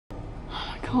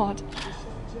god.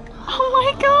 Oh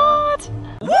my god.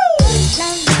 Woo!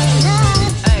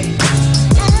 Hey.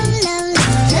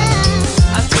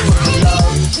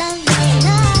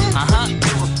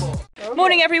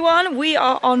 Morning everyone, we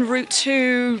are en route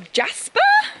to Jasper?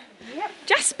 Yep.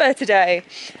 Jasper today.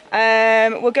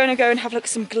 We're going to go and have a look at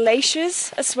some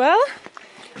glaciers as well.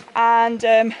 And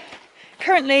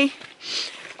currently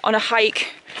on a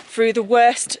hike through the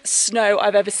worst snow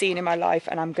I've ever seen in my life,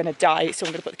 and I'm going to die, so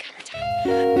I'm going to put the camera down.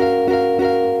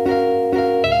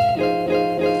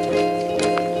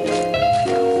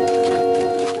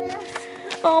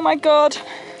 Oh my god,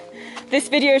 this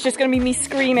video is just going to be me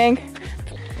screaming.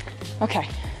 Okay,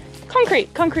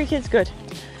 concrete is good.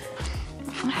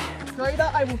 Throw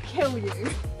that, I will kill you.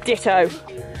 Ditto.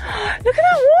 Look at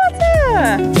that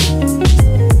water!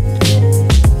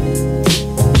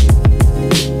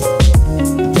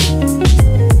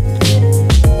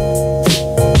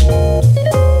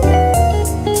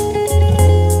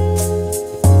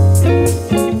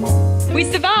 We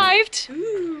survived!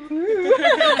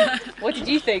 What did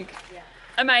you think?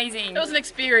 Amazing. It was an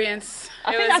experience.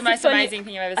 It was the most amazing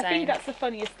thing I've ever seen. I think that's the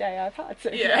funniest day I've had. So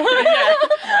yeah. Yeah.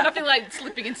 Nothing like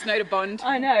slipping in snow to bond.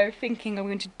 I know, thinking I'm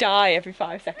going to die every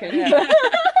 5 seconds. Yeah.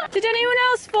 Did anyone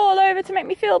else fall over to make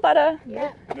me feel better?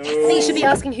 Yeah. No. I think you should be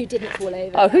asking who didn't fall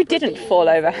over. Oh, who didn't fall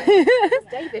over?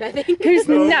 David, I think. Who's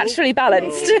naturally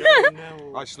balanced?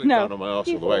 I slipped down on my arse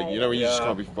all the way. You know when you just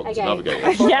can't be fucked to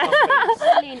navigate. Yeah.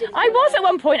 I was at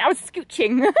one point, I was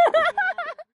scooching.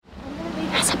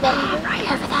 There's a bear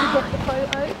right over there.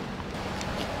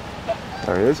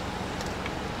 There he is.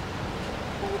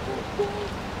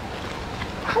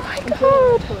 Oh my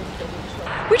god!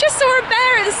 We just saw a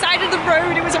bear at the side of the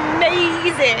road. It was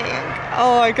amazing.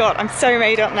 Oh my god, I'm so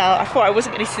made up now. I thought I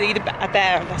wasn't going to see a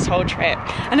bear on this whole trip.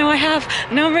 I know I have.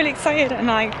 Now I'm really excited and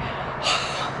like.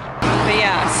 But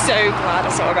yeah, I'm so glad I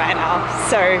saw a bear now.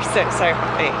 So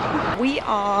happy. We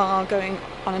are going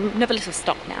on another little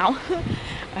stop now.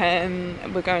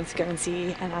 We're going to go and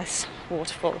see a nice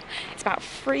waterfall. It's about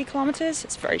 3 kilometers.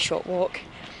 It's a very short walk,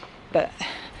 but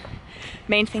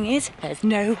main thing is there's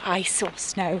no ice or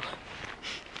snow.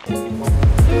 Oh,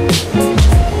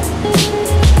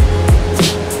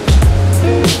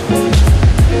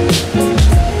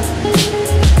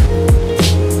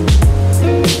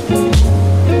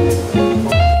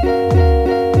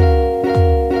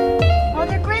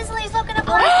 the Grizzly's looking at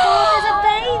my there's a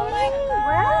baby.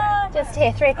 Just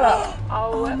here, 3 o'clock.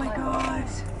 Oh my god.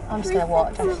 I'm just gonna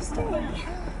watch. I'm just gonna...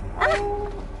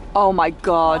 Oh my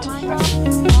god. So it's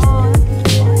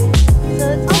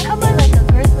come by like a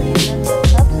grizzly and then the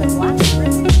cubs are black.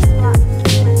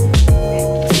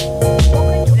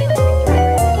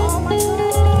 Oh my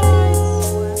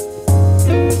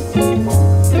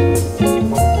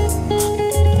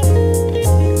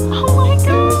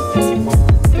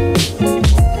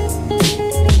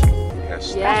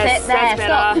Yes. Yes, that's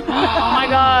better. Oh my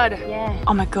god. Yeah.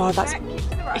 Oh my god, that's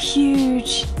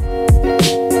huge.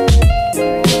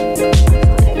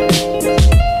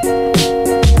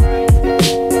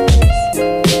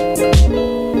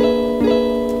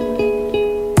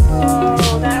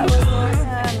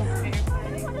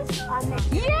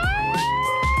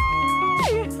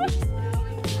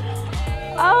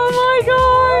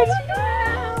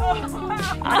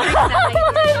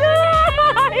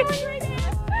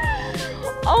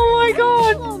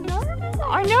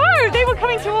 I know, they were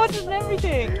coming towards us and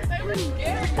everything.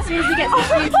 As soon as we get to the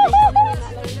food,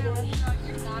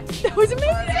 that was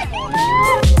amazing.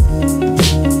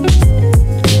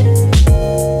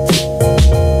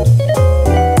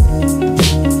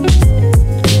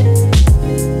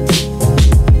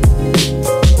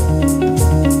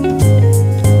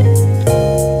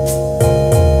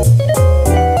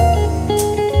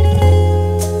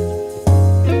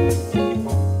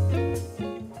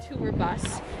 Tour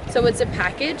bus. So it's a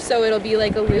package, so it'll be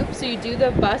like a loop. So you do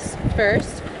the bus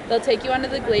first, they'll take you onto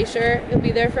the glacier, you'll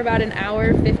be there for about an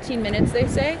hour, 15 minutes they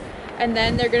say, and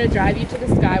then they're gonna drive you to the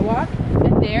skywalk,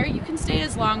 and there you can stay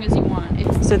as long as you want.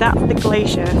 So that's the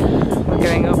glacier we're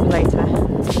going up later.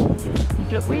 If you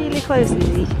look really closely,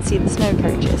 you can see the snow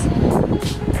coaches.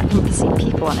 You can see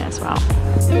people on it as well.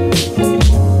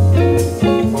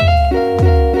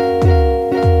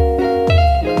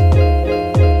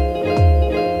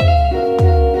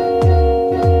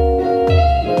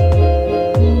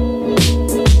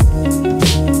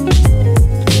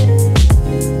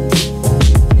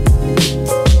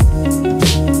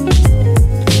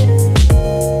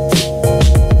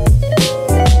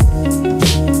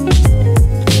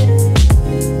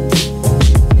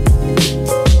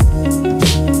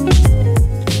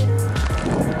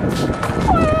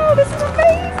 This is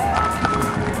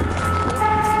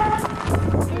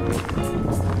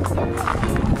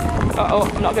Oh,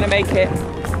 I'm not gonna make it.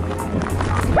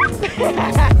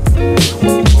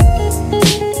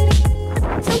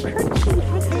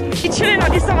 You're chilling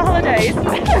on your summer holidays.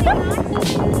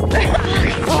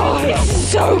 Oh, it's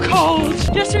so cold.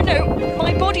 Just to note,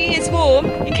 my body is warm.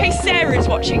 In case Sarah is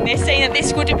watching this, saying that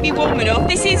this wouldn't be warm enough.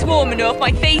 This is warm enough.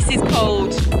 My face is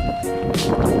cold.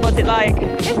 What's it like?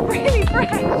 It's really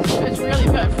fresh. It's really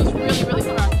good. It feels really, really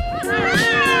fresh.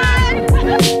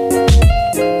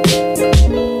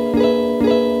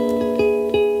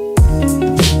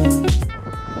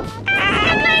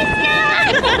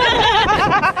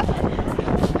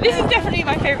 This is definitely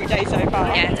my favourite day so far.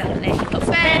 Yeah, definitely.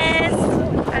 Upstairs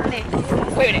and this.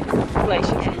 Wait a minute.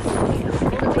 Glacier.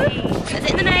 Is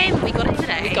it the name? We got it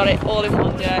today. We got it all in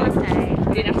one day.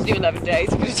 We didn't have to do 11 days.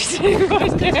 We could just do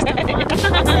one day.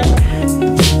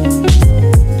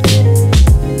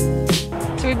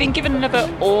 So we've been given another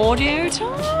audio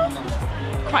tour.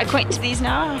 Quite acquainted to these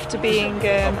now after being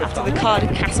after the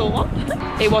Cardiff Castle one.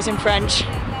 It was in French.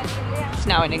 It's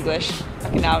now in English. I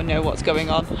can now know what's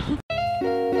going on.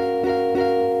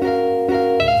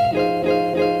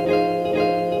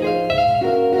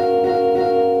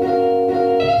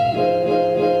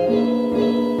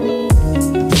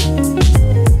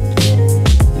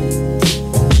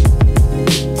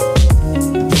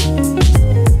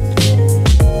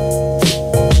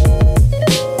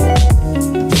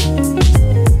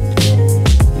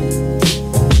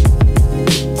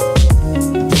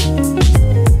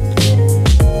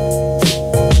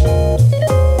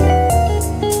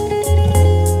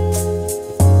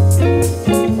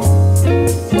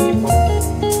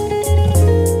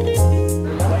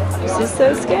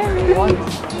 So scary.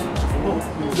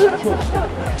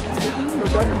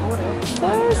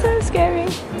 So scary.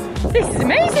 This is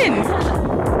amazing.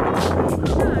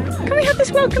 Can we have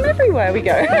this welcome everywhere we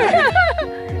go?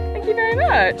 Thank you very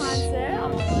much.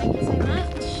 Thank you so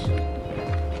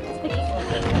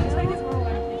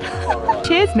much.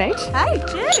 Cheers, mate. Hey,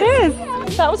 cheers. Cheers.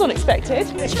 That was unexpected.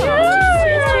 Cheers.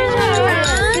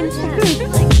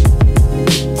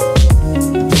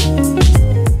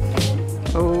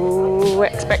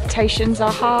 Expectations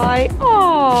are high.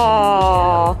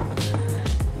 Aww,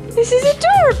 this is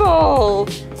adorable.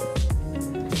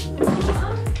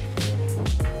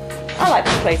 I like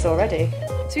this place already.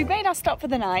 So we've made our stop for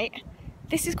the night.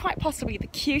 This is quite possibly the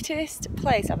cutest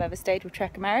place I've ever stayed with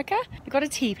Trek America. We got a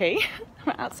teepee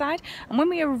outside, and when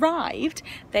we arrived,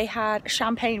 they had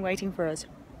champagne waiting for us.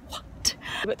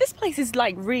 But this place is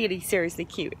like really seriously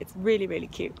cute. It's really, really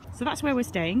cute. So that's where we're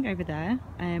staying, over there,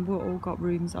 and we've all got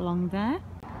rooms along there.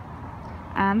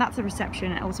 And that's a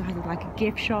reception. It also has like a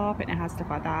gift shop and it has stuff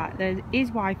like that. There is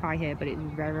Wi-Fi here, but it's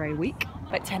very, very weak.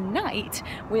 But tonight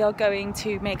we are going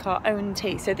to make our own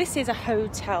tea. So this is a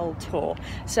hotel tour.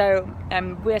 So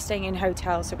we're staying in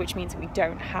hotels, so which means that we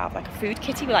don't have like a food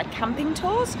kitty. We like camping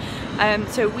tours.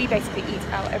 So we basically eat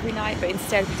out every night, but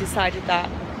instead we decided that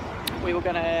we were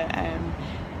gonna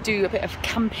do a bit of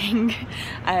camping.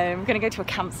 We're gonna go to a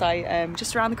campsite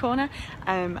just around the corner,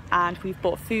 and we've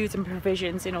bought foods and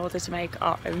provisions in order to make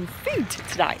our own food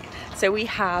tonight. So we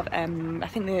have, I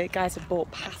think the guys have bought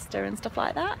pasta and stuff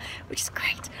like that, which is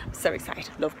great. I'm so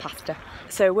excited, love pasta.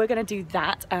 So we're gonna do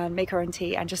that and make our own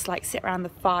tea and just like sit around the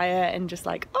fire and just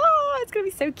like, oh, it's gonna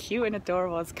be so cute and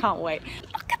adorable. I can't wait.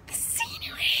 Look at the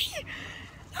scenery,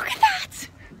 look at that.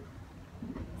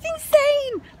 It's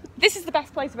insane. This is the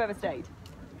best place I've ever stayed.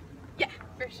 Yeah,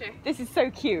 for sure. This is so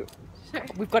cute. Sure.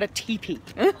 We've got a teepee.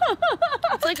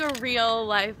 It's like a real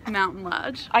life mountain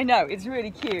lodge. I know, it's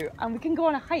really cute. And we can go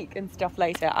on a hike and stuff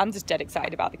later. I'm just dead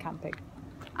excited about the camping.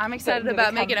 I'm excited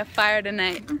about making a fire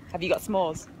tonight. Have you got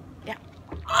s'mores? Yeah.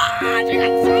 Ah, I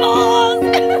got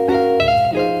s'mores!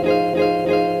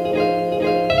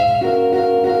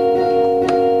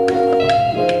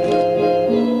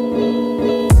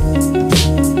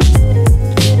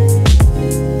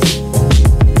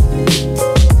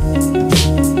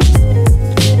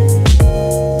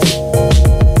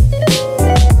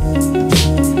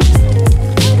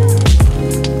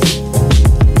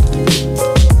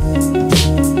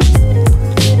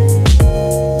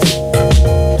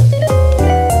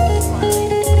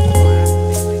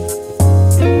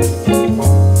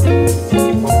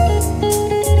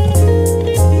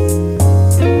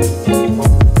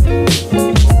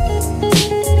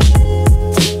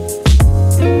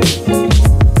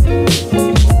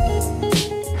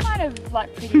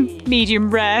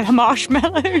 Medium rare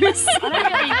marshmallows. But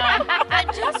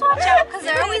just watch out because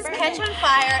they always catch on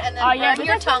fire and then burn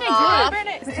your tongue off.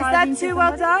 Is that too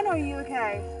well done or are you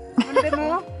okay? A little bit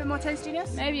more? bit more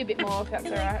toastiness? Maybe a bit more if that's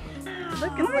alright.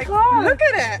 Look, look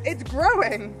at it! It's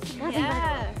growing!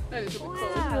 Yeah. That is a bit cool.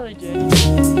 Wow. Really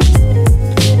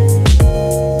good.